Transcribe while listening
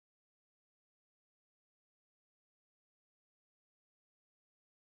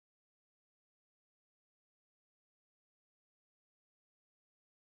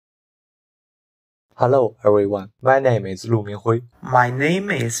Hello everyone, my name is 𝗼𝗵𝙗. My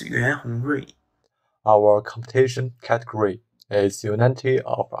name is 𝗠𝗐𝘁𝗆. Our competition category is Unity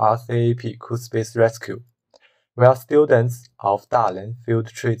of RCAP CoSpace Rescue. We are students of Dalian Field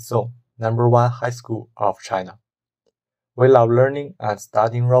Trade Zone, #1 High School of China. We love learning and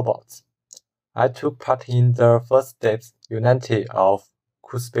studying robots. I took part in the first steps Unity of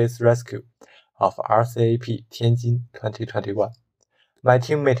CoSpace Rescue of RCAP Tianjin 2021. My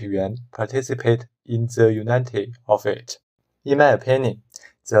teammate Yuan participated in the unity of it. In my opinion,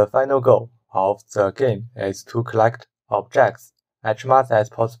 the final goal of the game is to collect objects as much as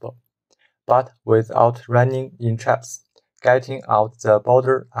possible, but without running in traps, getting out the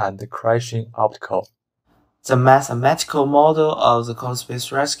border and crashing obstacles. The mathematical model of the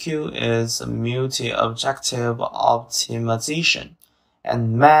CoSpace Rescue is a multi-objective optimization,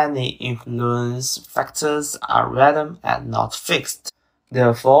 and many influence factors are random and not fixed.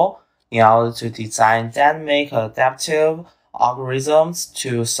 Therefore, in order to design dynamic adaptive algorithms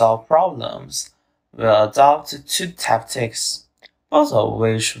to solve problems, we adopt two tactics, both of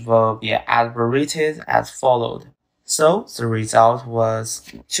which will be elaborated as followed. So the result was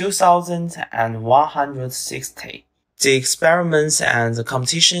 2160. The experiments and the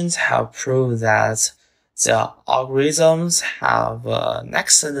competitions have proved that the algorithms have an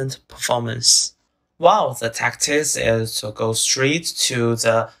excellent performance. One of the tactics is to go straight to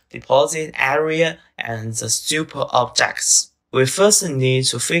the deposit area and the stupid objects. We first need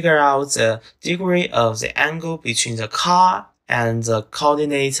to figure out the degree of the angle between the car and the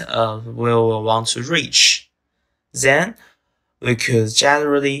coordinate of where we want to reach. Then, we could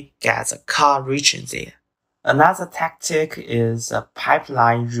generally get the car reaching there. Another tactic is a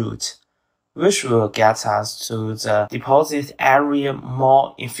pipeline route, which will get us to the deposit area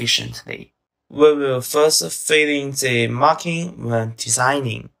more efficiently. We will first fill in the marking when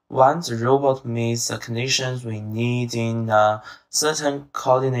designing. Once the robot meets the conditions we need in a certain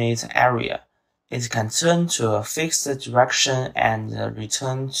coordinate area, it can turn to a fixed direction and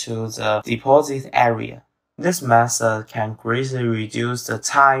return to the deposit area. This method can greatly reduce the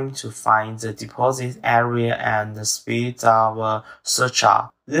time to find the deposit area and speed our search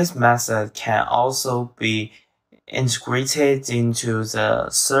up. This method can also be integrated into the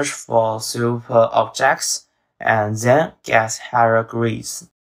search for super objects and then get higher grades.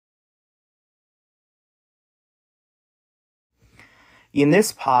 In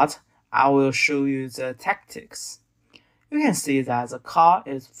this part, I will show you the tactics. You can see that the car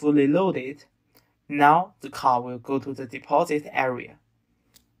is fully loaded. Now the car will go to the deposit area.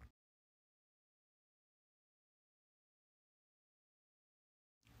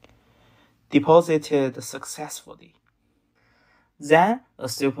 Deposited successfully. Then a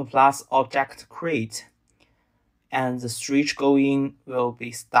superplus object create, and the stretch going will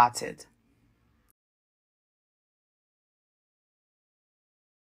be started.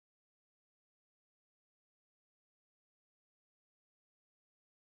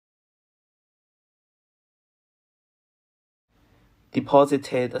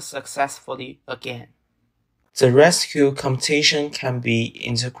 Deposited successfully again. The rescue computation can be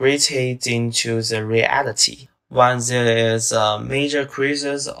integrated into the reality. When there is a major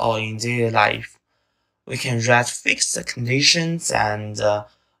crisis or in daily life, we can write fixed conditions and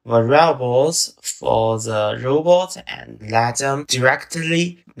variables for the robot and let them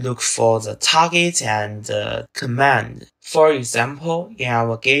directly look for the target and command. For example, in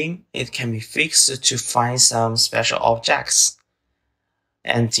our game, it can be fixed to find some special objects.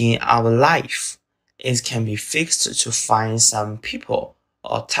 And in our life, it can be fixed to find some people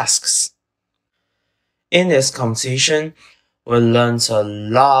or tasks. In this competition, we learned a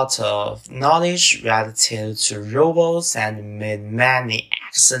lot of knowledge relative to robots and made many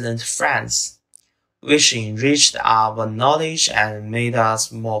excellent friends, which enriched our knowledge and made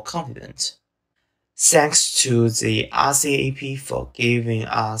us more confident. Thanks to the RCAP for giving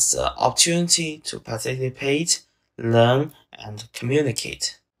us the opportunity to participate, learn, and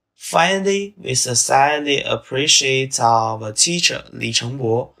communicate. Finally, we sincerely appreciate our teacher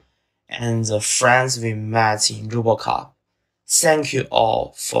𝗤𝗵𝙗 and the friends we met in RoboCup. Thank you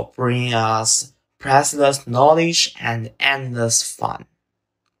all for bringing us priceless knowledge and endless fun.